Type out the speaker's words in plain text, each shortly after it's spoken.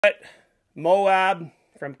MOAB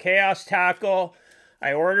from Chaos Tackle.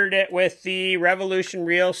 I ordered it with the Revolution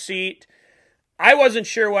reel seat. I wasn't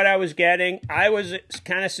sure what I was getting. I was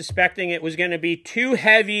kind of suspecting it was going to be too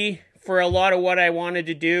heavy for a lot of what I wanted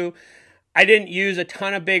to do. I didn't use a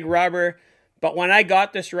ton of big rubber, but when I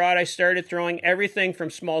got this rod, I started throwing everything from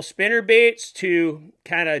small spinner baits to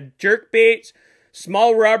kind of jerk baits,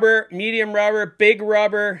 small rubber, medium rubber, big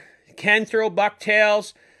rubber, can throw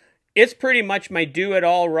bucktails. It's pretty much my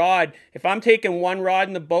do-it-all rod. If I'm taking one rod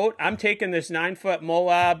in the boat, I'm taking this 9-foot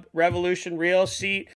MOAB Revolution reel seat.